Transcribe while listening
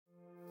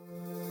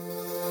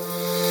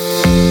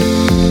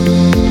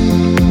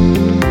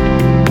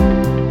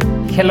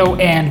Hello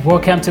and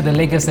welcome to the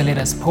Legacy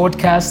Leaders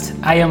podcast.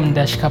 I am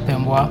Ndashka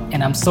Pemwa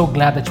and I'm so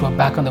glad that you are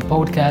back on the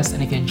podcast.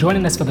 And if you're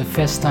joining us for the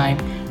first time,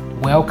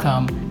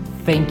 welcome.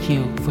 Thank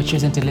you for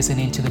choosing to listen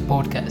into the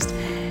podcast.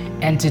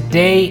 And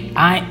today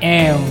I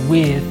am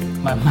with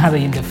my mother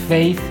in the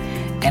faith,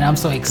 and I'm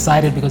so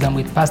excited because I'm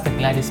with Pastor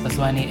Gladys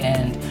Paswani,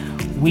 and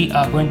we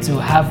are going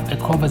to have a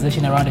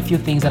conversation around a few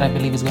things that I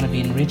believe is going to be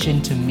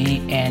enriching to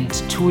me and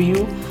to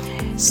you.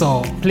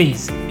 So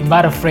please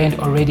invite a friend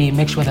already.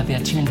 Make sure that they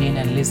are tuned in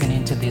and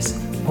listening to this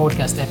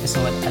podcast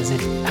episode, as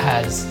it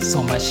has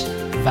so much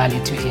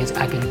value to it.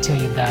 I can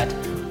tell you that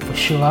for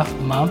sure.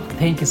 Mom,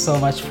 thank you so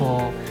much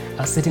for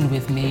sitting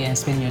with me and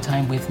spending your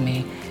time with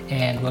me,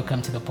 and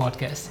welcome to the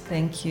podcast.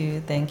 Thank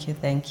you.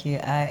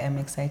 I am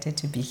excited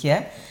to be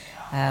here.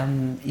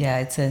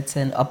 It's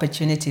an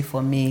opportunity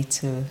for me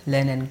to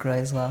learn and grow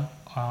as well.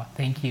 Wow,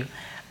 thank you.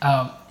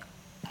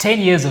 10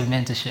 years of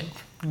mentorship.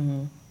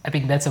 Mm-hmm. I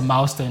think that's a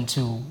milestone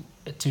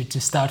to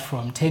start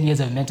from. 10 years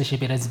of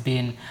mentorship. It has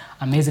been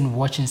amazing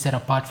watching Set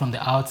Apart from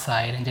the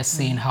outside and just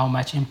seeing how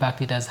much impact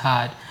it has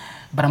had.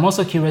 But I'm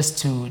also curious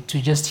to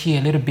just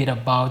hear a little bit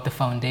about the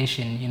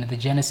foundation, the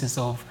genesis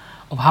of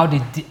how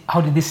did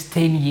this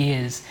 10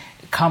 years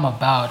come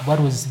about? What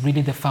was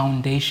really the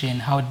foundation?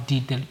 How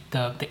did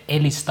the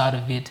early start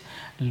of it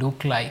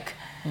look like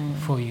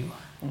for you?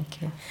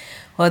 Okay.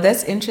 Well,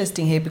 that's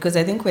interesting here, because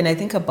I think when I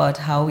think about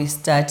how we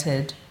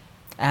started,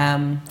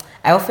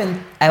 I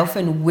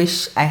often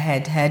wish I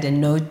had a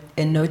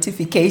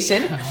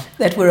notification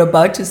that we're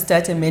about to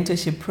start a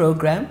mentorship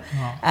program.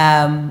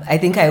 Wow. I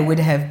think I would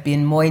have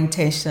been more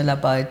intentional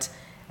about,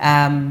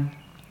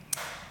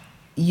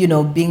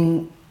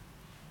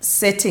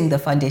 setting the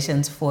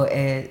foundations for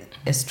a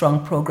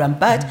strong program.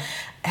 But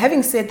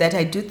having said that,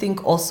 I do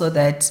think also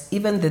that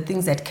even the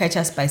things that catch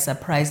us by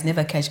surprise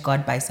never catch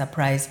God by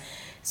surprise.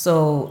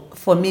 So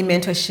for me,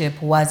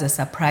 mentorship was a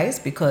surprise,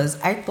 because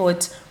I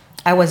thought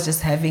I was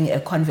just having a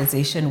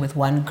conversation with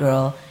one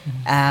girl,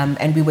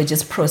 and we were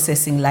just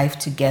processing life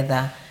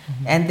together.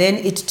 Mm-hmm. And then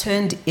it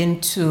turned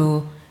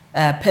into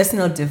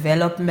personal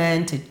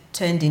development, it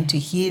turned into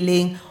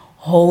healing,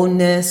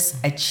 wholeness,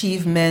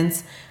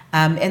 achievements,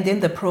 and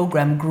then the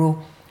program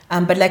grew.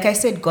 But like I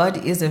said,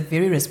 God is a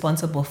very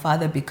responsible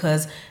father,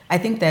 because I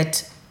think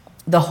that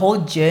the whole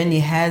journey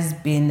has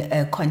been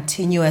a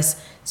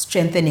continuous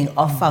strengthening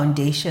of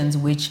foundations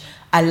which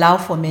allow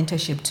for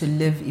mentorship to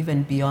live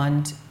even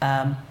beyond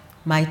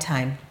my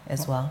time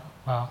as well.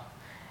 Wow.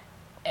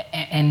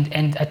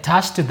 And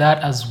attached to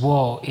that as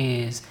well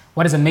is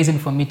what is amazing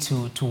for me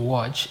to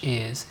watch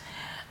is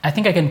I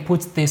think I can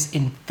put this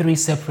in three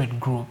separate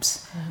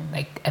groups. Mm-hmm.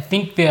 Like I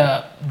think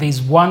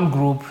there's one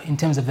group in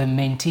terms of the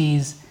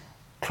mentees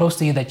close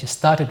to you that you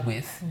started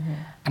with. Mm-hmm.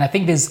 And I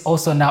think there's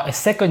also now a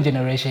second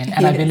generation,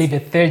 and yes, I believe a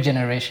third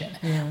generation.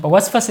 Yeah. But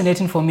what's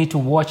fascinating for me to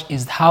watch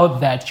is how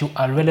that you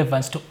are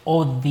relevant to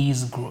all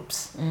these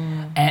groups.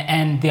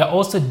 And they're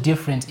also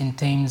different in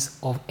terms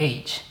of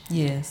age.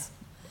 Yes.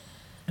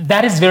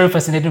 That is very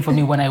fascinating for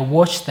me when I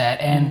watch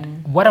that.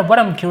 And what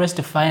I'm curious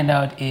to find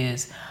out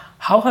is,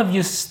 how have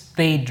you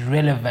stayed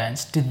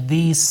relevant to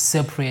these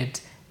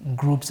separate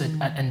groups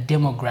and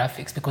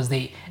demographics? Because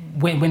they,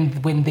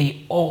 when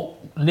they all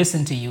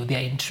listen to you, they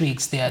are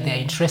intrigued, they are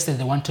interested,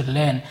 they want to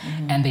learn,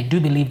 and they do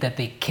believe that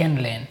they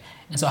can learn.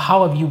 And so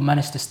how have you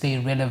managed to stay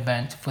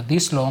relevant for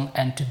this long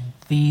and to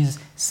these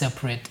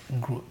separate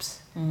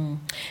groups?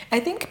 I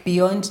think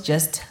beyond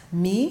just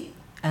me,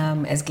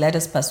 as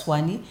Gladys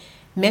Paswani,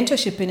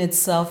 mentorship in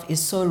itself is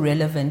so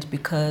relevant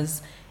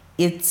because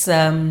it's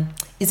an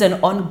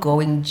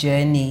ongoing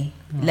journey.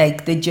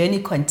 Like the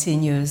journey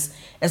continues.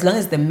 As long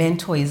as the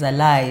mentor is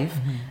alive,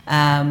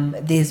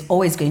 there's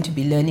always going to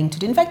be learning to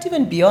do. In fact,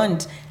 even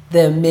beyond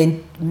the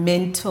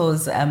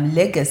mentor's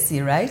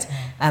legacy, right?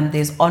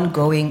 There's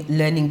ongoing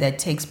learning that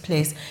takes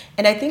place.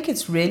 And I think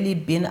it's really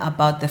been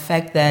about the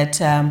fact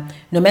that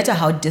no matter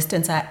how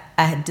distant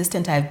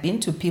I've been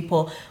to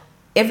people,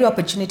 every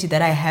opportunity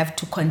that I have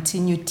to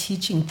continue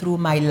teaching through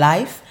my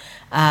life,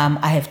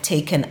 I have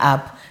taken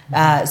up.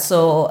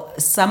 So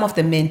some of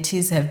the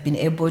mentees have been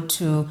able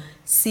to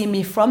see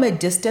me from a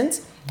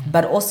distance,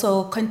 but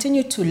also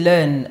continue to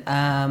learn,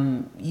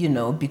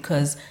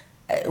 because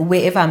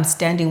wherever I'm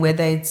standing,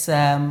 whether it's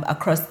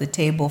across the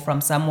table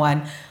from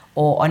someone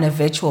or on a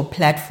virtual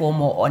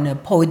platform or on a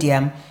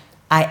podium,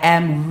 I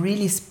am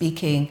really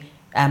speaking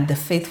the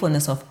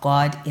faithfulness of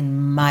God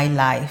in my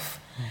life.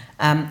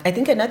 I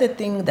think another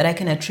thing that I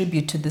can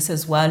attribute to this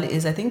as well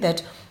is I think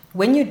that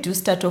when you do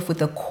start off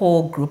with a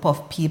core group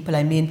of people,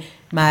 I mean,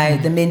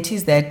 the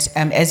mentees that,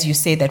 as you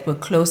say, that were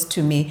close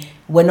to me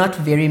were not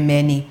very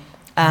many.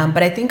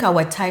 But I think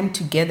our time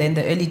together in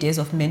the early days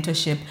of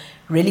mentorship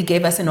really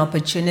gave us an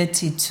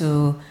opportunity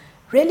to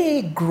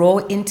really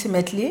grow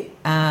intimately.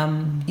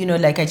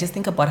 Like I just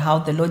think about how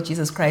the Lord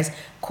Jesus Christ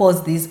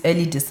calls these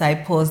early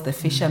disciples, the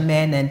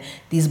fishermen, and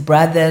these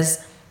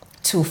brothers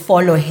to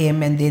follow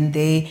him, and then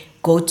they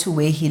go to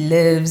where he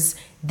lives.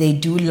 they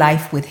do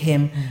life with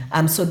him.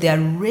 So they are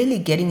really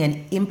getting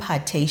an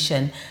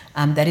impartation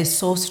that is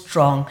so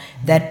strong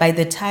that by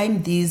the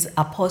time these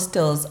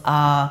apostles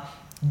are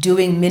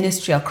doing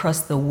ministry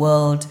across the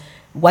world,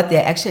 what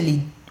they're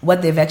actually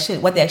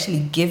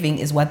giving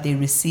is what they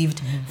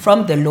received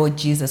from the Lord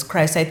Jesus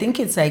Christ. I think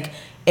it's like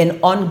an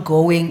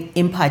ongoing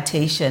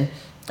impartation.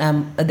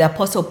 The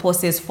Apostle Paul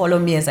says, "Follow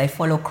me as I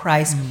follow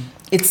Christ."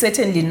 It's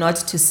certainly not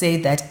to say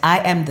that I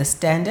am the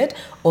standard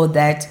or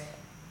that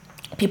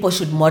people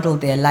should model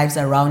their lives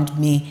around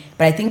me.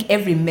 But I think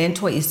every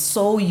mentor is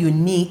so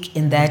unique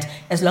in that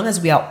as long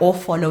as we are all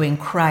following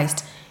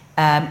Christ,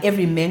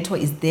 every mentor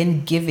is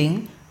then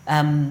giving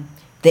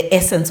the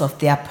essence of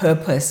their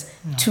purpose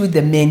to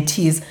the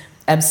mentees.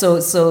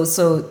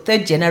 So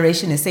third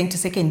generation is saying to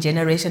second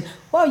generation,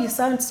 "Wow, you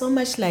sound so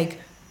much like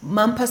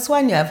Mam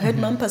Paswani. I've heard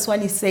Mam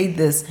Paswani say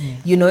this."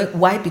 You know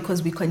why?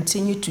 Because we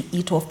continue to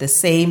eat off the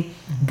same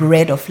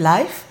bread of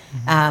life,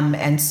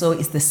 and so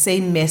it's the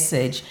same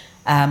message,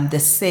 the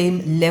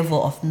same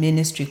level of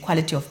ministry,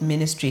 quality of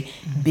ministry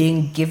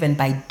being given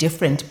by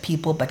different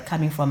people, but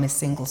coming from a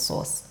single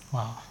source.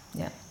 Wow.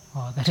 Yeah.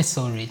 Wow, that is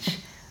so rich.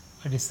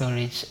 That is so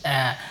rich.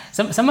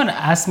 Someone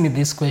asked me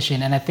this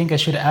question, and I think I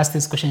should ask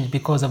this question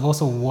because I've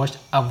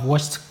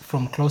watched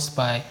from close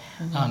by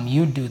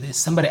you do this.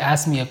 Somebody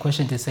asked me a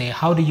question to say,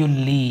 how do you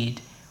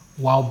lead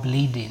while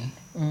bleeding?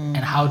 And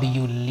how do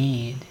you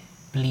lead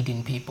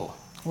bleeding people?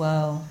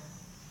 Wow.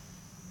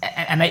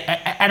 And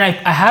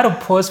I had to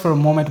pause for a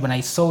moment when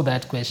I saw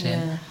that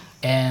question.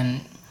 Yeah.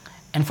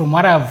 And from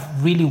what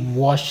I've really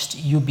watched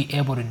you be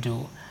able to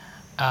do,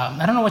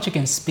 I don't know what you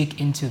can speak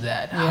into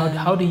that. Yeah.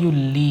 How do you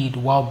lead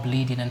while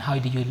bleeding, and how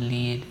do you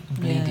lead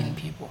bleeding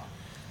people?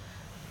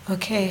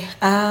 Okay,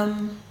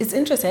 it's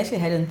interesting. I actually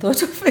hadn't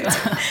thought of it.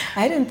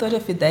 I hadn't thought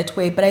of it that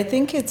way, but I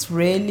think it's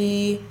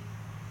really,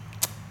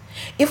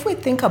 if we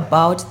think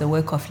about the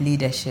work of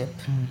leadership,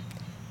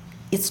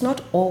 it's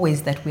not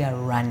always that we are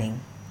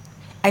running.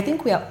 I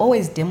think we are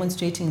always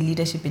demonstrating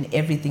leadership in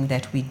everything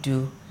that we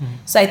do.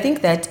 So I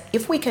think that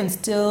if we can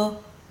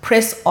still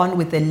press on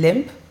with a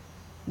limp,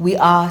 we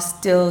are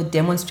still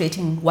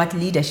demonstrating what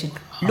leadership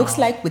looks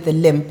like with a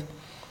limp.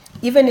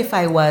 Even if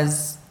I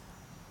was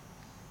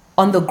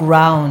on the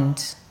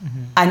ground,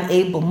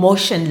 unable,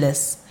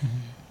 motionless,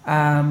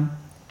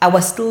 I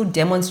was still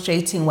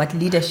demonstrating what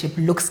leadership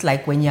looks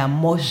like when you're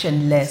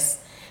motionless.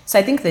 So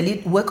I think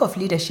the work of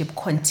leadership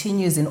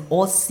continues in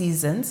all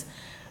seasons,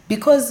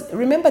 because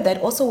remember that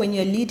also when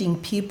you're leading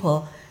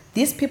people,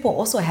 these people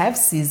also have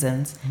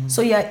seasons.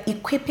 So you're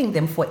equipping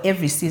them for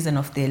every season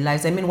of their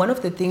lives. I mean, one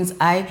of the things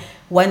I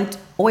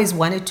always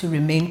wanted to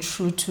remain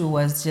true to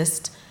was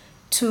just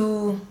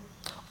to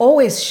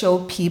always show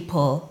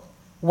people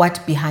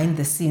what behind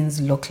the scenes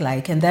look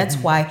like. And that's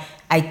why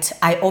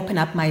I open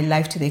up my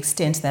life to the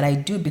extent that I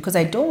do, because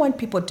I don't want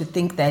people to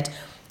think that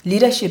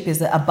leadership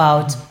is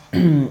about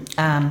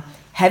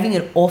having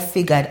it all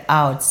figured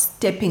out,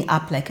 stepping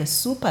up like a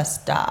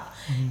superstar.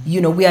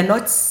 You know, we are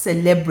not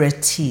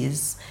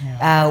celebrities.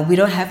 We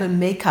don't have a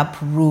makeup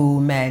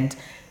room and,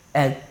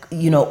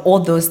 you know, all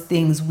those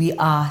things. We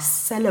are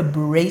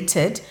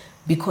celebrated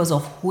because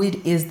of who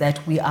it is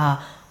that we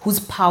are, whose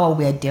power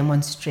we are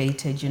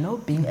demonstrated, you know,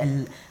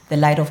 being the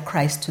light of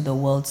Christ to the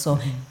world. So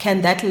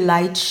can that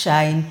light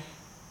shine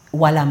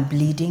while I'm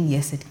bleeding?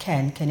 Yes, it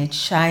can. Can it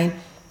shine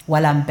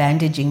while I'm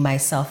bandaging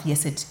myself?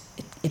 Yes,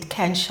 it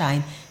can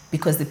shine,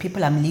 because the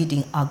people I'm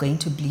leading are going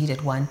to bleed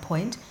at one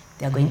point.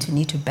 They're going to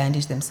need to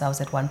bandage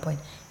themselves at one point,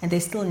 and they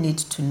still need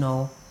to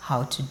know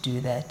how to do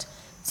that.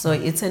 So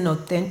it's an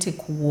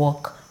authentic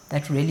walk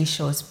that really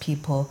shows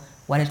people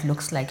what it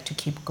looks like to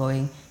keep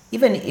going.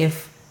 Even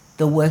if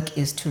the work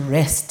is to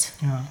rest,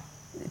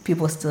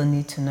 people still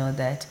need to know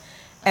that.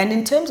 And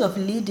in terms of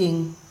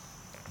leading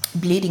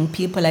bleeding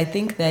people, I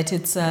think that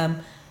it's the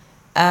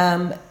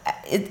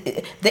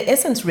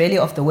essence really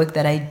of the work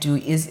that I do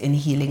is in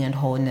healing and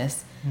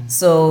wholeness.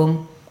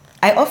 So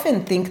I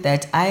often think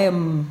that I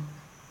do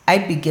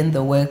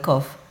the work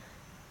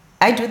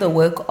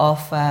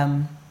of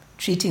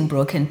treating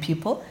broken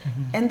people,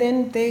 and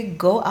then they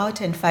go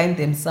out and find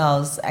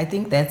themselves. I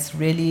think that's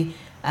really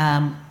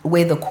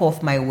where the core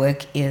of my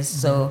work is.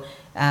 So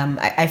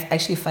I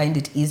actually find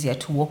it easier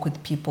to work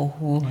with people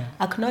who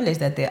acknowledge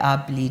that they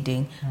are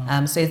bleeding.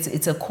 So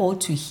it's a call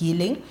to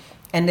healing.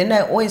 And then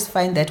I always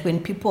find that when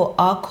people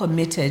are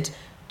committed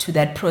to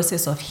that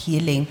process of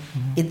healing,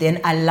 it then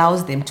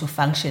allows them to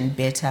function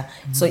better.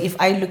 So if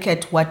I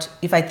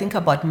think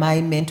about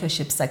my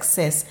mentorship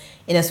success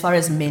in as far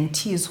as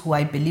mentees who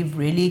I believe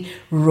really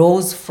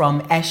rose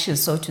from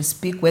ashes, so to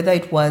speak, whether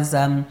it was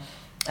a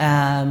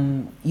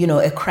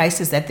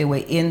crisis that they were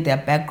in, their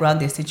background,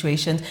 their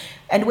situations,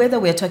 and whether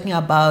we're talking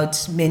about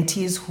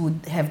mentees who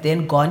have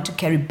then gone to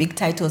carry big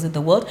titles in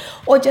the world,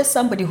 or just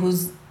somebody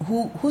whose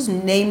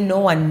name no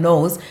one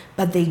knows,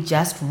 but they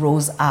just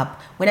rose up.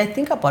 When I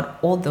think about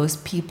all those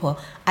people,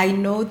 I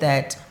know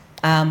that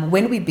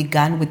when we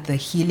began with the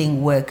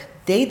healing work,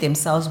 they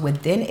themselves were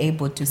then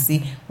able to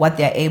see what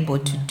they're able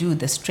to do,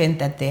 the strength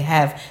that they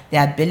have,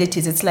 their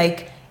abilities. It's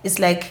like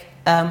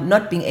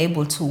not being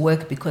able to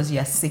work because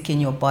you're sick in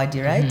your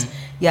body, right?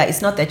 Yeah,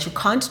 it's not that you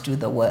can't do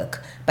the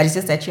work, but it's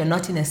just that you're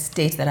not in a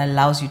state that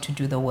allows you to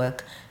do the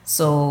work.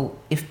 So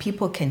if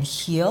people can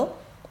heal,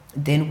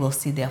 then we'll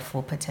see their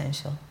full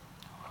potential.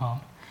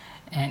 Wow.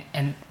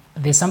 And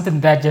there's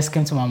something that just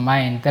came to my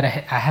mind that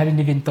I hadn't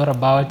even thought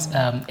about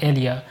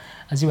earlier.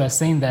 As you were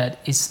saying that,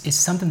 it's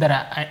something that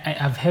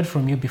I've heard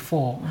from you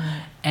before.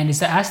 And it's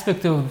the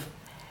aspect of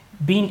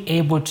being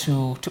able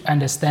to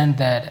understand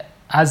that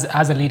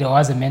as a leader or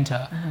as a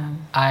mentor,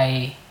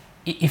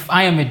 if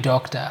I am a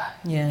doctor,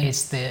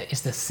 it's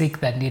the sick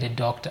that need a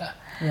doctor.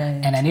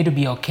 Right. And I need to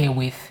be okay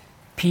with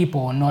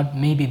people not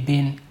maybe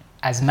being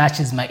as much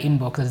as my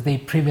inbox as they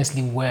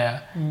previously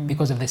were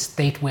because of the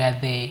state where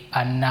they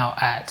are now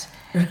at.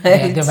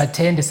 Right. They've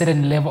attained a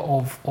certain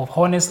level of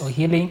wholeness or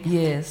healing.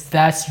 Yes.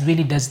 That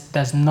really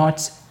does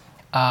not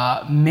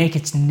make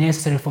it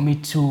necessary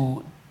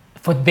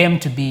for them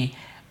to be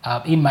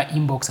in my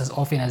inbox as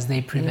often as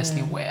they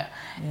previously were.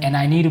 And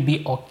I need to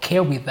be okay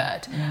with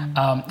that.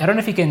 I don't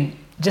know if you can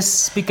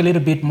just speak a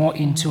little bit more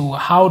into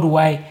how do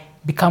I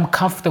become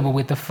comfortable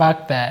with the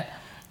fact that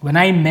when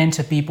I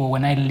mentor people,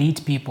 when I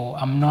lead people,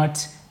 I'm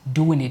not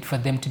doing it for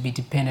them to be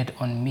dependent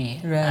on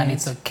me. Right. And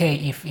it's okay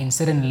if in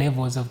certain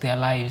levels of their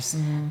lives,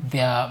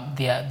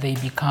 they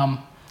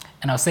become,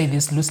 and I'll say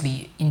this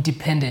loosely,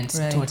 independent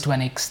to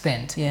an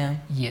extent. Yeah.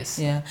 Yes.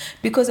 Yeah.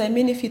 Because I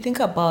mean, if you think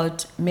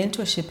about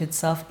mentorship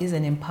itself is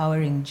an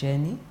empowering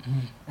journey.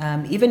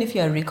 Even if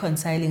you are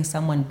reconciling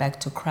someone back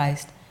to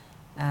Christ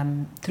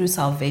through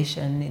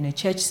salvation in a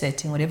church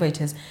setting, whatever it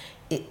is,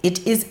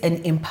 it is an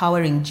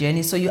empowering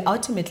journey. So you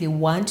ultimately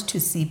want to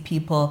see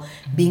people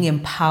being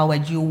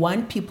empowered. You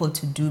want people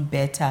to do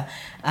better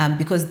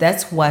because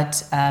that's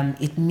what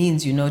it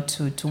means,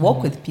 to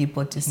walk with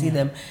people, to see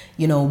them,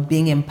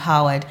 being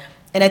empowered.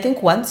 And I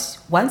think once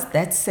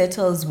that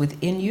settles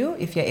within you,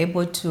 if you're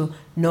able to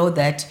know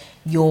that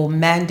your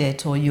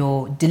mandate or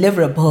your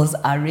deliverables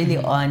are really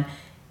on,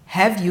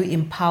 have you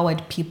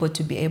empowered people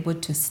to be able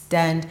to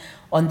stand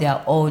on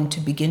their own, to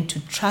begin to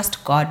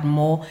trust God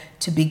more,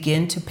 to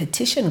begin to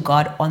petition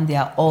God on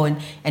their own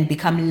and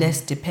become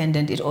less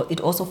dependent? It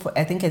also,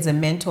 I think as a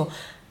mentor,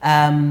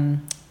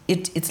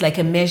 it's like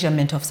a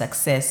measurement of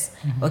success.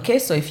 Okay,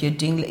 so if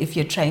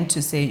you're trying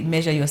to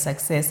measure your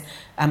success,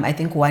 I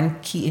think one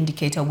key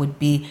indicator would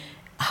be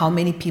how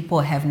many people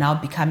have now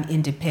become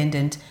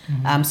independent.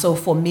 So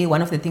for me,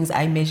 one of the things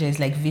I measure is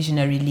like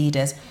visionary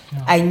leaders.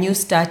 I knew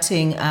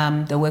starting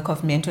the work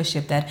of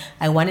mentorship that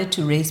I wanted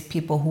to raise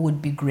people who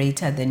would be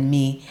greater than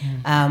me.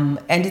 And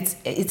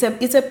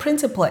it's a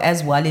principle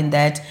as well in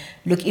that,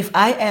 look, if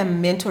I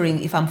am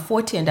mentoring, if I'm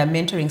 40 and I'm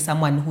mentoring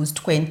someone who's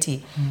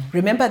 20,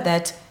 remember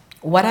that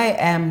what I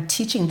am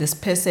teaching this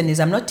person is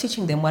I'm not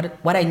teaching them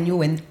what I knew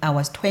when I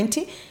was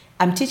 20.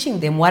 I'm teaching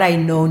them what I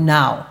know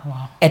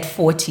now at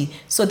 40.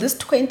 So this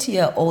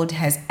 20-year-old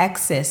has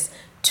access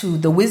to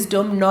the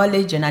wisdom,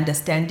 knowledge, and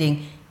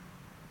understanding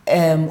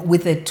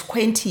with a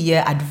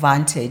 20-year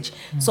advantage.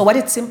 So what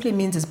it simply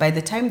means is by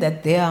the time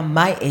that they are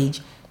my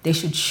age, they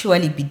should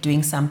surely be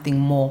doing something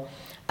more.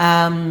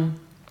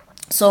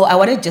 So I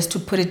wanted just to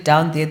put it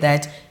down there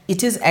that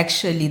it is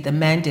actually the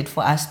mandate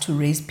for us to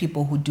raise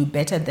people who do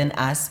better than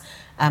us.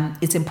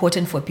 It's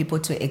important for people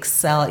to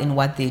excel in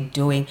what they're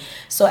doing.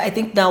 So I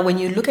think now when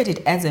you look at it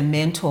as a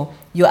mentor,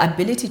 your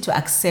ability to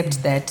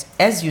accept that,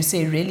 as you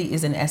say, really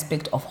is an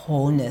aspect of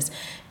wholeness.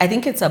 I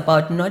think it's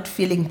about not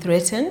feeling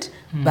threatened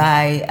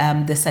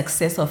by the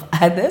success of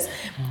others.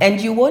 And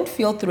you won't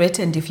feel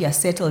threatened if you're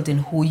settled in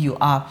who you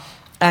are.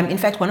 In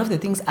fact, one of the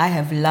things I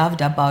have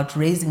loved about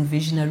raising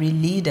visionary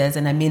leaders,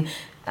 and I mean,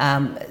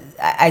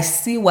 I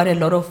see what a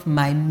lot of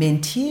my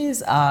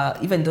mentees are,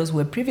 even those who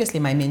were previously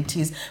my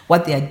mentees,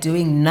 what they are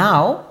doing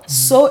now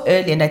so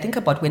early. And I think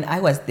about when I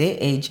was their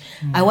age,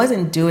 I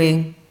wasn't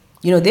doing,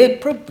 they're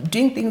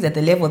doing things at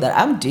the level that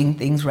I'm doing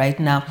things right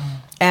now.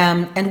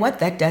 And what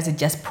that does, it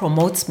just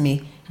promotes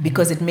me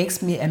because it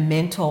makes me a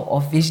mentor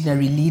of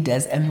visionary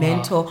leaders, a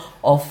mentor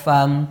of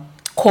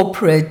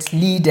corporate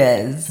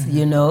leaders,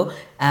 the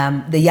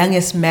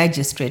youngest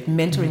magistrate,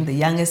 mentoring the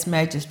youngest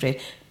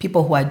magistrate,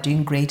 people who are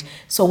doing great.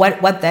 So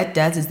what that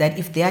does is that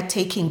if they are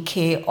taking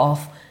care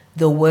of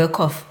the work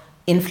of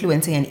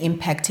influencing and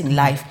impacting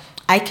life,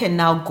 I can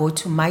now go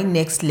to my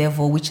next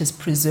level, which is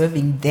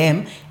preserving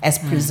them as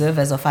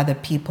preservers of other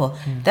people.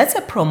 That's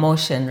a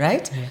promotion,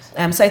 right?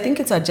 Yes. So I think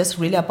it's just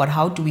really about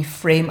how do we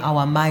frame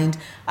our mind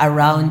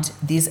around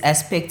these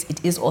aspects.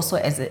 It is also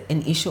as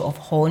an issue of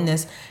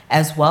wholeness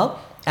as well.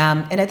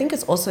 And I think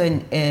it's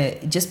also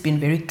just being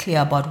very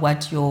clear about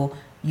what your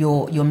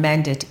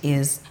mandate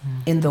is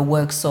in the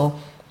work. So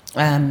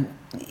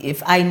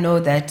if I know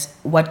that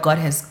what God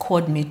has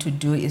called me to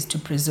do is to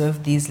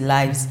preserve these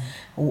lives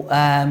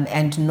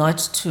and not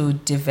to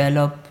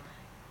develop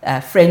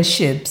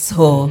friendships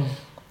or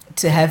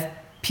to have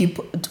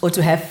people or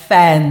to have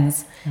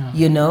fans,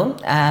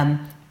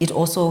 it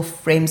also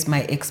frames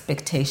my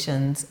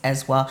expectations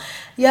as well.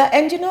 Yeah,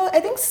 and I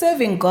think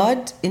serving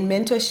God in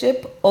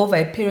mentorship over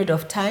a period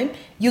of time,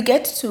 you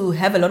get to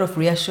have a lot of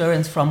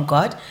reassurance from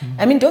God.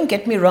 I mean, don't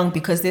get me wrong,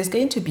 because there's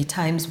going to be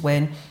times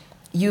when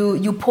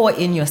you pour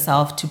in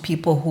yourself to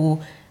people who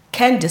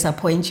can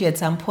disappoint you at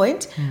some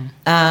point.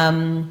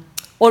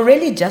 Or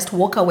really just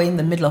walk away in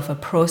the middle of a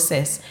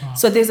process. Wow.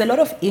 So there's a lot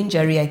of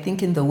injury, I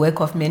think, in the work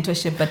of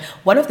mentorship. But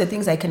one of the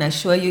things I can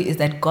assure you is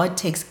that God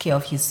takes care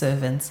of his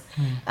servants.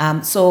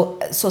 So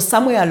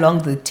somewhere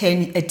along the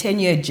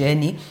 10-year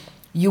journey,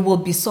 you will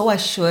be so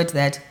assured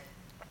that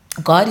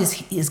God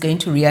is going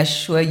to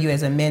reassure you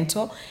as a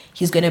mentor.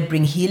 He's going to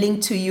bring healing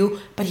to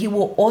you, but he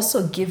will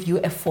also give you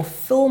a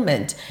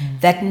fulfillment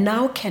that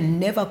now can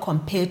never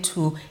compare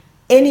to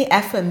any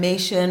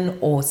affirmation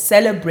or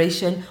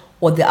celebration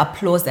or the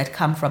applause that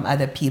come from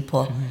other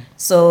people.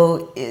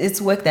 So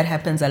it's work that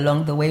happens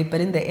along the way, but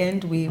in the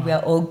end, we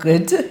are all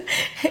good.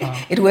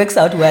 It works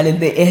out well in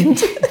the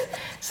end.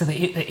 So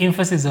the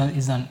emphasis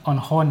is on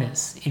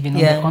wholeness, even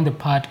on the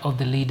part of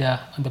the leader,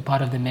 on the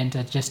part of the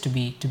mentor, just to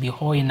be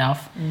whole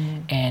enough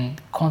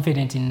and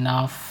confident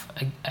enough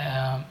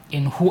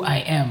in who I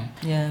am,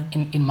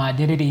 in my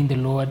identity in the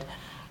Lord,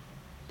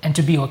 and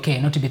to be okay,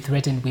 not to be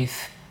threatened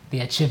with the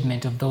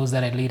achievement of those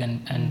that I lead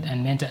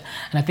and mentor.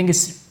 And I think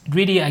it's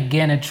really,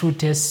 again, a true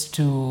test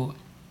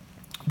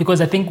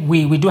because I think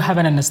we do have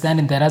an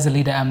understanding that as a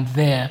leader, I'm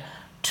there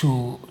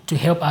to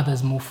help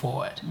others move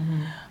forward.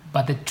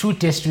 But the true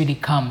test really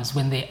comes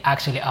when they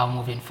actually are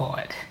moving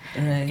forward.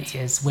 Right.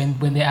 Yes,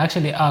 when they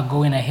actually are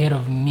going ahead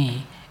of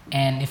me,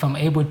 and if I'm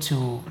able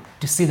to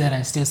see that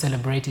and still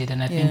celebrate it,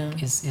 and I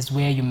think is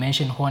where you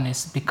mentioned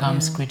wholeness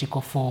becomes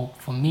critical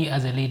for me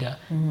as a leader,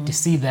 to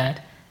see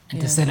that and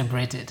to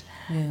celebrate it.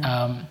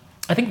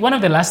 I think one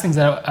of the last things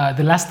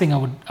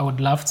I would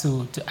love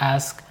to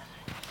ask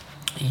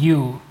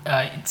you,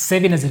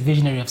 serving as a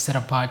visionary of Set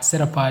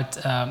Apart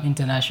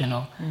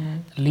International,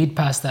 lead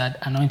pastor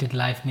at Anointed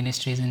Life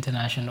Ministries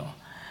International.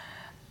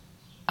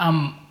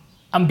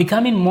 I'm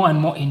becoming more and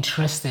more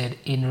interested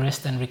in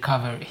rest and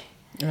recovery.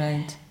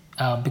 Right.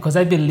 Because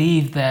I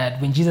believe that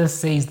when Jesus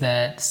says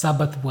that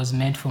Sabbath was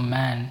meant for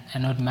man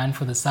and not man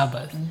for the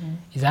Sabbath,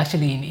 he's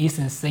actually in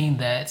essence saying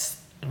that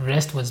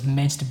rest was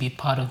meant to be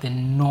part of the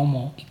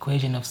normal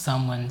equation of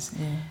someone's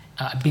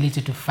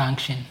ability to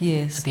function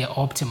at their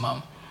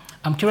optimum.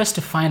 I'm curious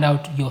to find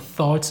out your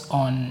thoughts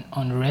on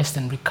rest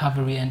and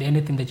recovery and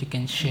anything that you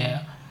can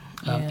share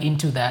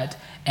into that.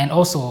 And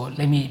also,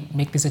 let me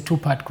make this a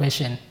two-part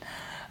question.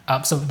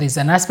 So there's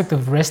an aspect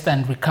of rest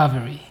and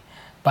recovery,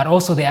 but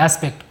also the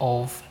aspect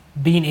of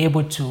being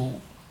able to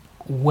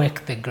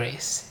work the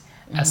grace.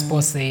 As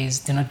Paul says,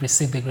 do not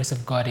receive the grace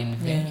of God in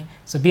vain.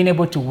 So being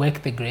able to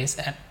work the grace,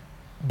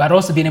 but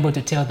also being able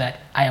to tell that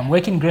I am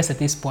working grace at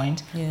this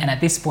point, and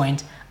at this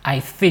point,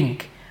 I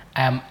think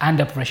I am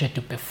under pressure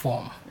to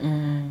perform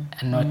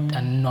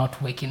and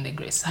not working the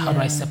grace. How do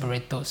I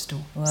separate those two?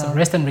 Wow. So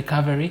rest and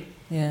recovery,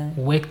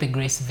 work the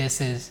grace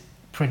versus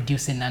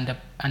producing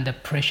under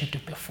pressure to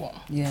perform.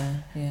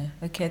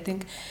 Okay, I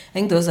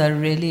think those are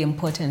really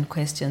important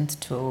questions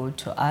to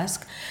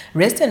ask.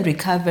 Rest and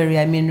recovery,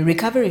 I mean,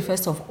 recovery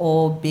first of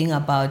all being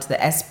about the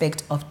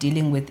aspect of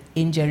dealing with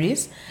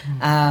injuries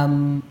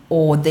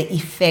or the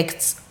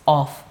effects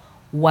of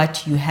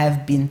what you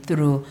have been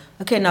through.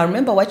 Okay, now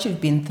remember, what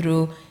you've been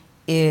through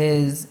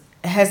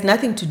has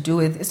nothing to do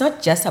with, it's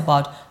not just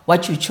about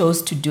what you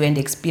chose to do and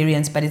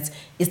experience, but it's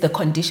the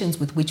conditions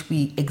with which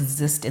we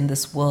exist in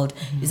this world,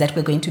 is that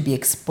we're going to be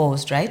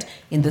exposed, right?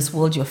 In this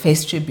world, you'll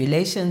face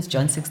tribulations,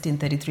 John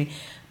 16:33,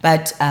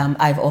 but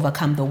I've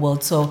overcome the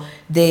world. So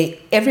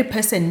every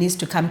person needs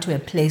to come to a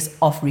place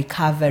of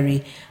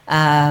recovery.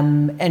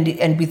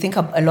 And we think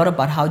a lot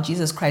about how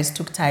Jesus Christ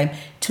took time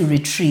to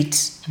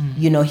retreat,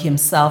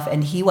 himself,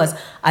 and he was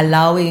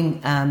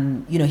allowing,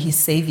 his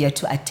Savior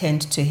to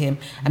attend to him.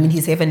 I mean,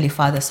 his Heavenly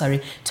Father,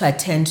 to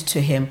attend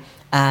to him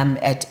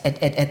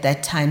at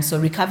that time. So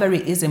recovery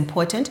is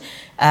important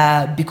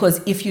because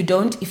if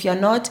you're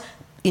not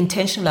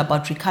intentional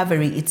about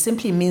recovery, it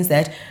simply means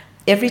that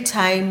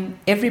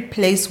every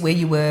place where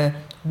you were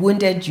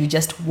wounded, you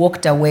just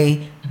walked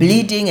away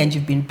bleeding, and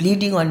you've been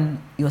bleeding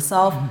on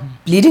yourself,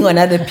 bleeding on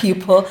other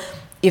people.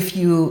 If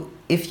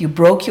you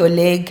broke your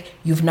leg,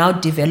 you've now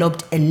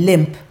developed a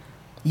limp,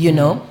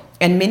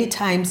 and many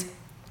times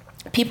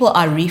people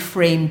are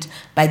reframed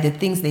by the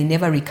things they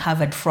never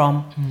recovered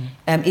from.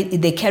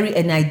 They carry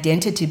an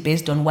identity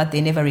based on what they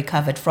never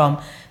recovered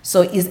from.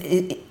 So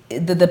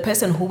the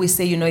person who we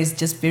say, is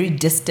just very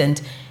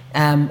distant,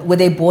 were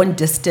they born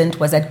distant?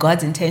 Was that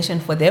God's intention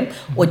for them?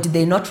 Or did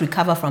they not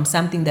recover from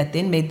something that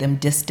then made them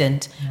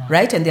distant,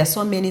 right? And there are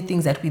so many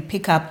things that we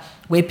pick up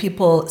where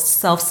people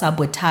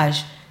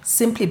self-sabotage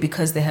simply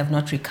because they have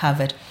not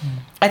recovered.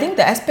 I think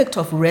the aspect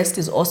of rest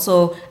is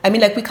also,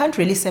 we can't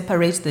really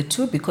separate the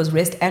two because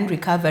rest and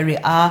recovery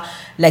are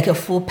like a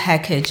full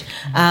package.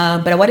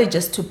 But I wanted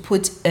just to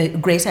put a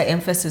greater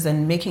emphasis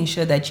on making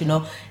sure that,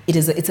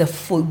 it's a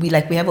full, we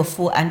have a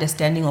full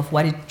understanding of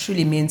what it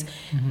truly means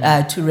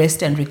to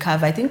rest and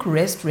recover. I think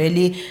rest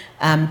really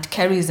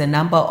carries a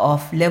number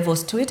of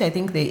levels to it. I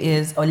think there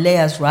is, or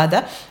layers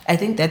rather. I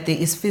think that there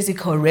is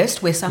physical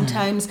rest, where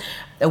sometimes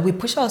we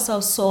push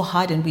ourselves so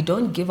hard and we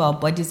don't give our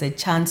bodies a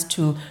chance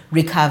to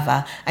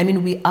recover. I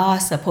mean, we are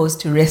supposed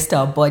to rest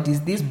our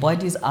bodies. These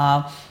bodies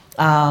are,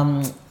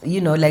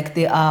 like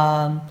they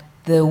are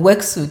the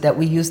worksuit that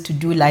we use to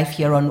do life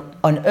here on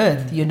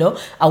earth,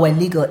 our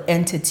legal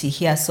entity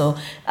here. So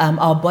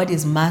our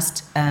bodies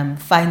must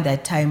find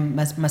that time,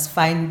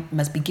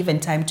 must be given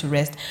time to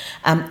rest.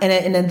 And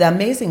the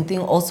amazing thing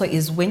also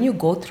is when you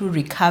go through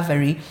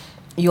recovery,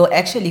 you'll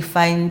actually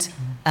find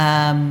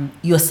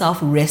yourself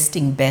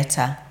resting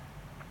better.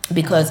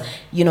 Because,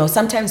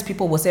 sometimes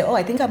people will say, oh,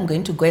 I think I'm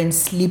going to go and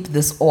sleep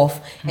this off.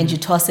 And you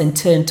toss and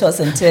turn.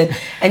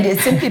 And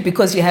it's simply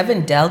because you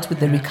haven't dealt with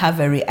the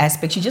recovery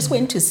aspect. You just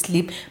went to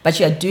sleep, but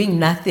you're doing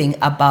nothing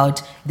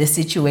about the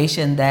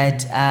situation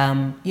that,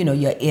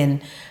 you're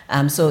in.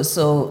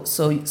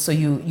 So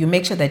you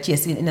make sure that,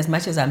 yes, in as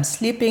much as I'm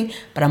sleeping,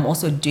 but I'm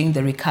also doing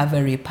the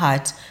recovery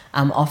part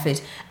of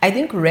it. I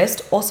think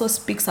rest also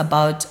speaks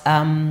about,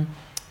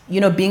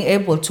 being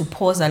able to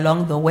pause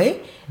along the way.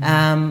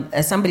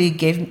 As somebody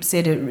gave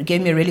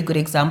me a really good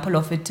example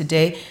of it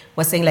today,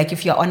 was saying, like,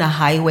 if you're on a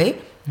highway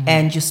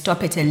and you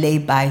stop at a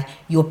lay-by,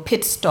 your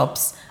pit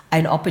stops are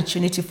an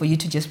opportunity for you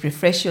to just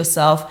refresh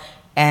yourself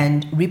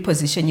and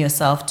reposition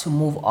yourself to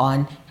move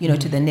on,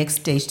 to the next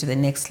stage, to the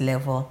next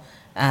level,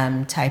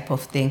 type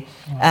of thing.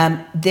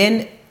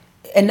 Then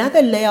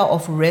another layer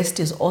of rest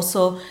is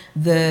also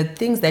the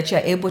things that you're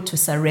able to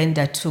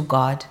surrender to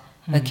God.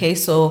 Okay,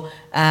 so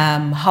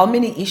how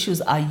many issues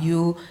are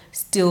you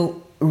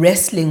still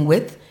wrestling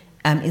with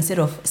instead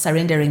of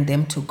surrendering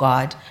them to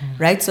God,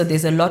 right? So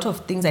there's a lot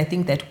of things I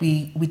think that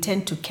we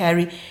tend to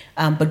carry,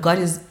 but God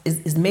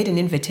is made an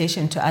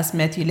invitation to us,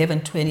 Matthew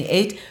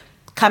 11:28.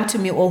 Come to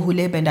me, all who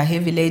labor and are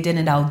heavy laden,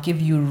 and I'll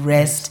give you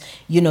rest.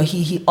 He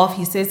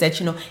says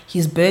that,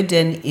 his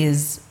burden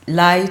is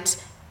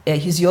light,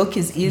 his yoke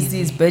is easy,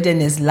 his burden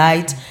is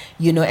light,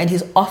 and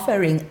he's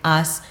offering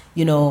us,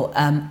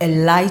 a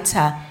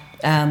lighter,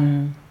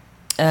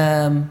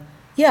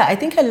 I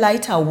think a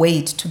lighter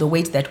weight to the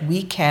weight that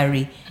we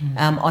carry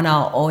on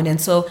our own. And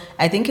so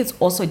I think it's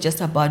also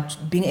just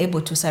about being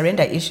able to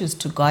surrender issues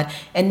to God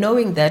and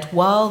knowing that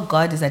while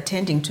God is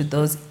attending to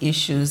those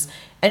issues,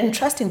 and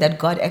trusting that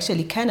God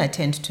actually can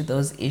attend to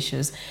those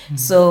issues.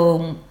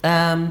 So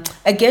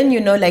again,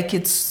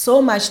 it's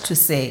so much to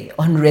say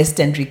on rest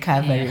and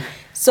recovery,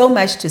 so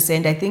much to say.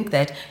 And I think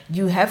that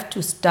you have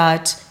to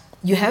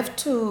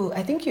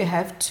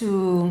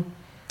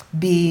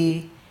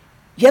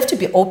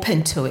be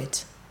open to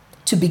it,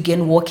 to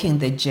begin walking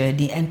the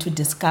journey and to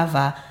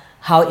discover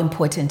how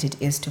important it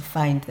is to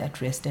find that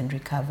rest and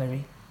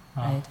recovery.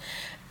 Right.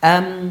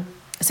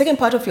 Second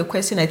part of your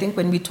question, I think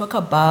when we talk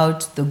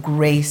about the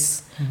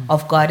grace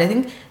of God, I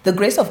think the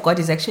grace of God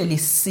is actually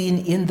seen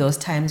in those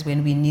times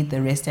when we need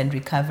the rest and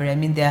recovery. I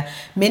mean, there are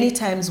many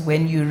times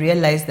when you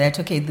realize that,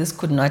 okay, this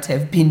could not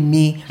have been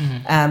me.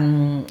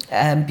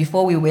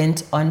 Before we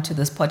went on to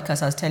this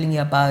podcast, I was telling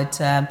you about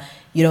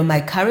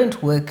my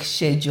current work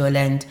schedule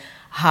and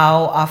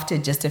how after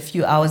just a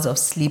few hours of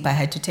sleep, I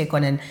had to take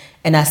on an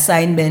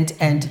assignment.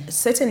 And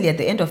certainly at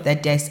the end of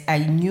that day, I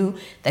knew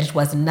that it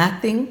was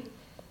nothing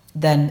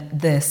than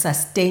the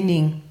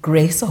sustaining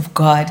grace of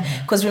God.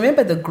 Because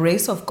remember, the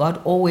grace of God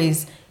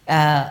always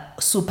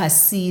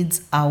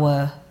supersedes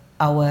our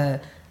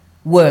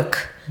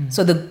work.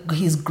 So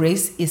his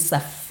grace is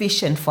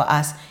sufficient for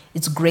us.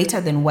 It's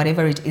greater than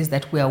whatever it is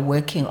that we are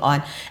working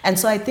on. And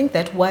so I think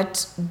that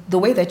the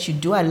way that you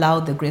do allow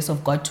the grace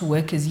of God to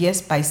work is, yes,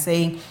 by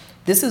saying,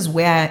 this is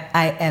where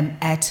I am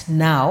at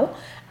now.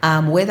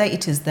 Whether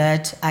it is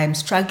that I'm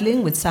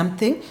struggling with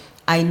something,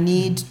 I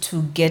need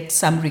to get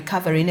some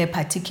recovery in a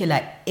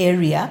particular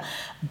area,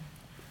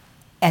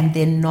 and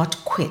then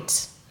not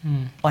quit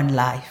on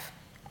life.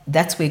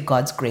 That's where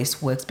God's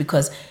grace works.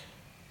 Because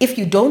if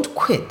you don't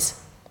quit,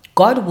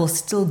 God will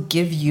still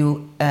give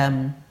you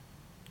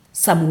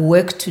some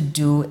work to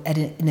do at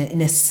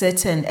a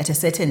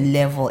certain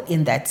level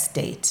in that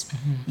state,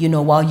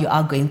 while you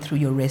are going through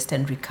your rest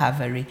and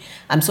recovery.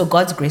 So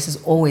God's grace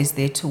is always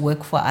there to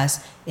work for us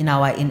in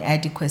our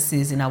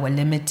inadequacies, in our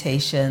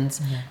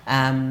limitations,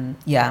 and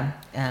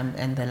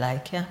the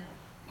like. Yeah.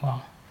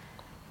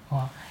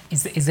 Wow.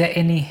 Is there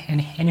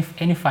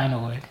any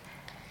final word?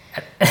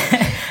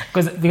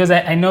 Because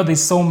I know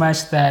there's so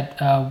much that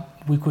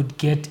we could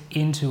get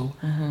into,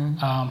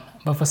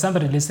 but for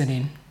somebody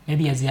listening,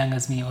 maybe as young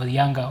as me or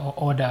younger or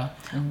older,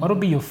 what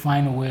would be your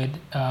final word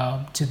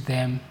to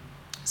them,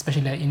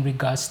 especially in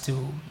regards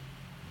to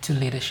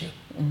leadership?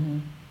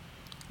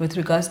 With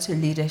regards to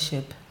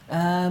leadership,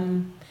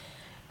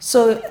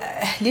 so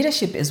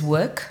leadership is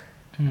work,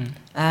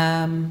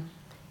 and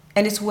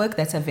it's work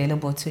that's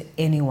available to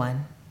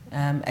anyone.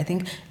 I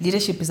think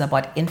leadership is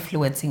about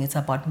influencing, it's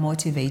about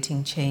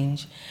motivating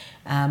change,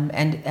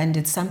 and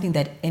it's something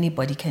that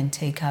anybody can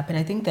take up. And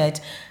I think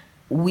that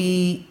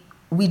we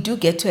do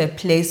get to a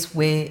place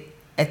where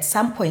at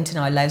some point in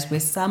our lives where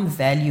some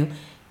value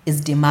is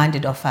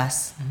demanded of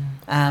us.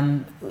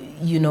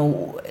 You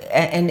know,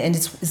 and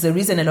it's the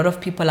reason a lot of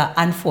people are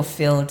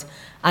unfulfilled,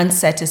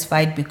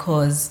 unsatisfied,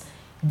 because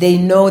they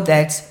know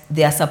that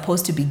they are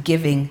supposed to be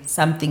giving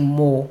something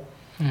more.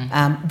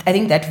 I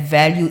think that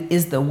value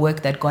is the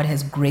work that God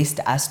has graced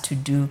us to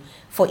do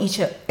for each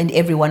and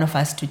every one of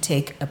us to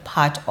take a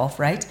part of,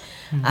 right?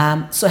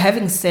 So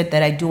having said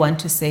that, I do want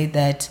to say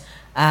that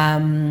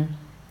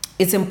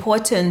it's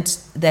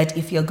important that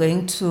if you're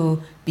going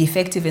to be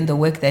effective in the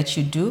work that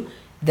you do,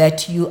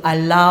 that you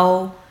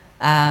allow,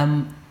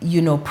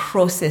 you know,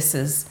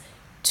 processes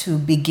to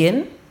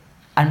begin,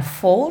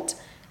 unfold,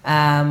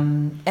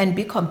 and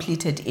be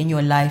completed in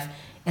your life.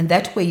 And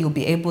that way you'll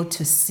be able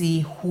to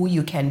see who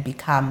you can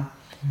become,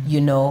 you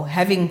know,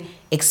 having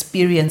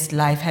experienced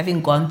life,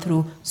 having gone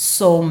through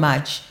so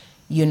much,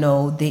 you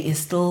know, there is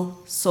still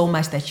so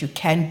much that you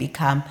can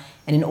become.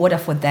 And in order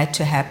for that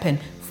to happen,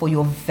 for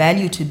your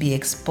value to be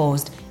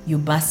exposed, you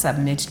must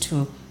submit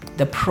to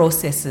the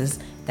processes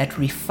that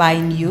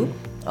refine you,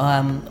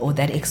 or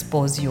that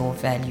expose your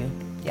value.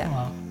 Yeah.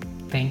 Wow.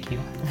 Thank you.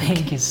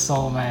 Thank you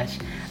so much.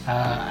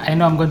 I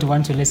know I'm going to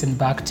want to listen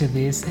back to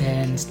this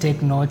and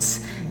take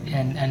notes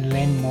and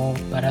learn more.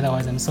 But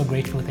otherwise, I'm so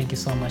grateful. Thank you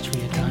so much for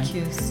your time. Thank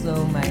you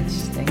so much.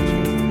 Thank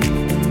you.